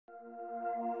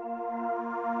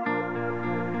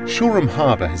Shoreham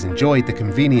Harbour has enjoyed the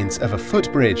convenience of a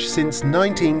footbridge since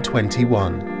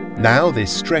 1921. Now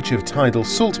this stretch of tidal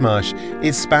salt marsh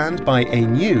is spanned by a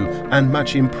new and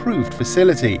much improved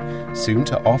facility, soon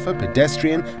to offer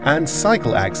pedestrian and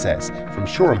cycle access from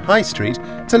Shoreham High Street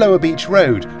to Lower Beach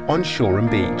Road on Shoreham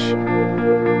Beach.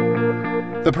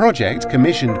 The project,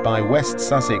 commissioned by West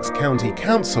Sussex County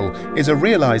Council, is a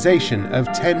realisation of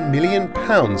 £10 million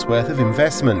worth of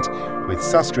investment, with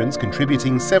Sustrans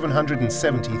contributing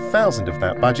 £770,000 of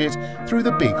that budget through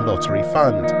the Big Lottery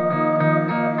Fund.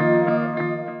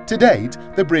 To date,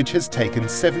 the bridge has taken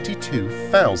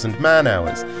 72,000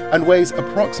 man-hours and weighs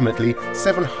approximately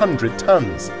 700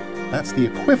 tonnes. That's the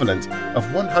equivalent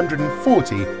of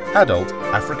 140 adult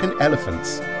African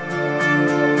elephants.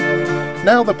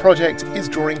 Now the project is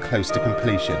drawing close to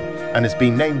completion and has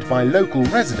been named by local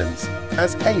residents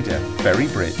as Adur Ferry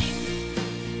Bridge.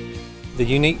 The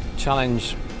unique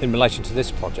challenge in relation to this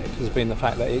project has been the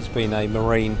fact that it's been a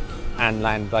marine and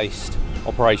land-based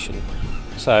operation.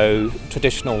 So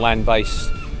traditional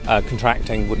land-based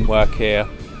contracting wouldn't work here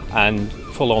and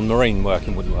full-on marine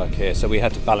working wouldn't work here, so we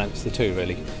had to balance the two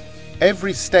really.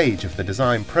 Every stage of the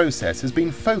design process has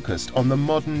been focused on the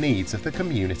modern needs of the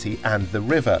community and the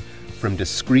river, from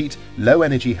discreet,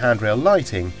 low-energy handrail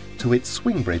lighting to its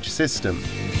swing bridge system.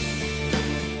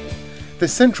 The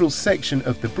central section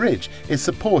of the bridge is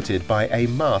supported by a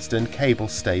mast and cable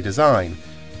stay design.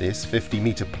 This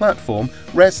 50-metre platform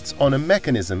rests on a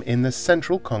mechanism in the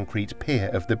central concrete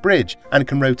pier of the bridge and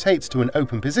can rotate to an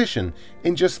open position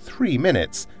in just 3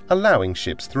 minutes, allowing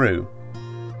ships through.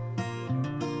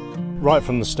 Right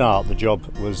from the start, the job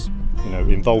was,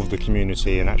 involve the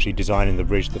community and actually designing the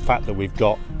bridge. The fact that we've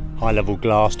got high-level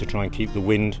glass to try and keep the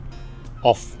wind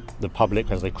off the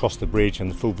public as they cross the bridge, and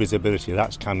the full visibility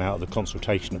that's come out of the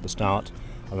consultation at the start.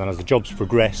 And then as the job's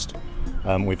progressed,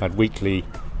 we've had weekly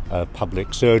public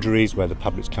surgeries where the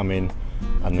public's come in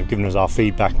and they've given us our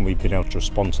feedback, and we've been able to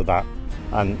respond to that.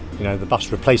 And the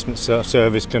bus replacement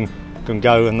service can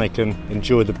go and they can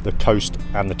enjoy the coast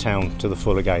and the town to the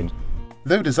full again.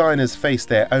 Though designers face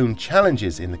their own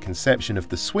challenges in the conception of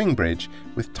the swing bridge,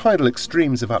 with tidal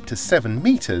extremes of up to 7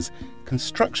 metres,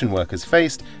 construction workers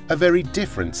faced a very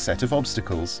different set of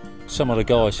obstacles. Some of the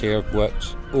guys here have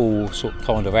worked all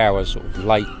kind of hours, sort of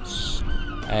lates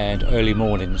and early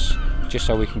mornings, just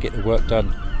so we can get the work done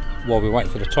while we wait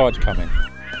for the tide to come in.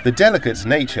 The delicate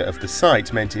nature of the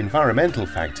site meant environmental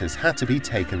factors had to be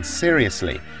taken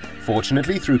seriously.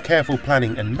 Fortunately, through careful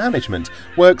planning and management,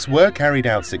 works were carried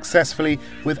out successfully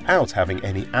without having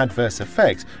any adverse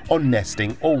effect on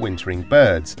nesting or wintering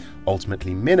birds,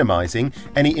 ultimately minimising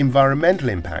any environmental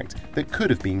impact that could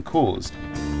have been caused.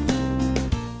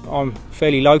 I'm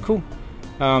fairly local,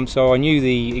 so I knew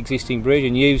the existing bridge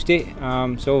and used it,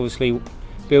 so obviously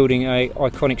building an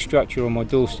iconic structure on my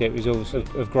doorstep is obviously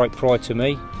of great pride to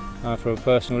me from a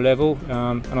personal level,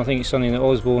 and I think it's something that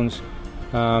Osborne's,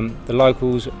 the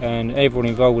locals and everyone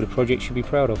involved with the project should be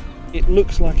proud of. It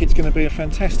looks like it's going to be a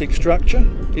fantastic structure.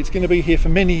 It's going to be here for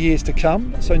many years to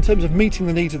come. So in terms of meeting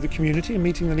the needs of the community and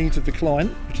meeting the needs of the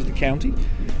client, which is the county,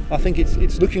 I think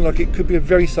it's looking like it could be a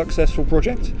very successful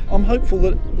project. I'm hopeful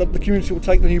that the community will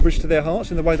take the new bridge to their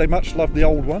hearts in the way they much loved the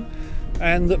old one,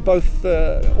 and that both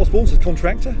Osborne's as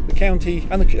contractor, the county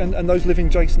and those living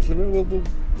adjacent to the river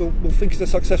will think it's a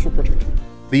successful project.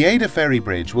 The Adur Ferry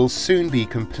Bridge will soon be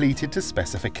completed to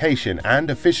specification and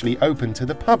officially open to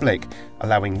the public,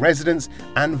 allowing residents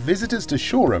and visitors to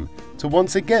Shoreham to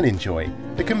once again enjoy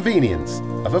the convenience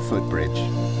of a footbridge.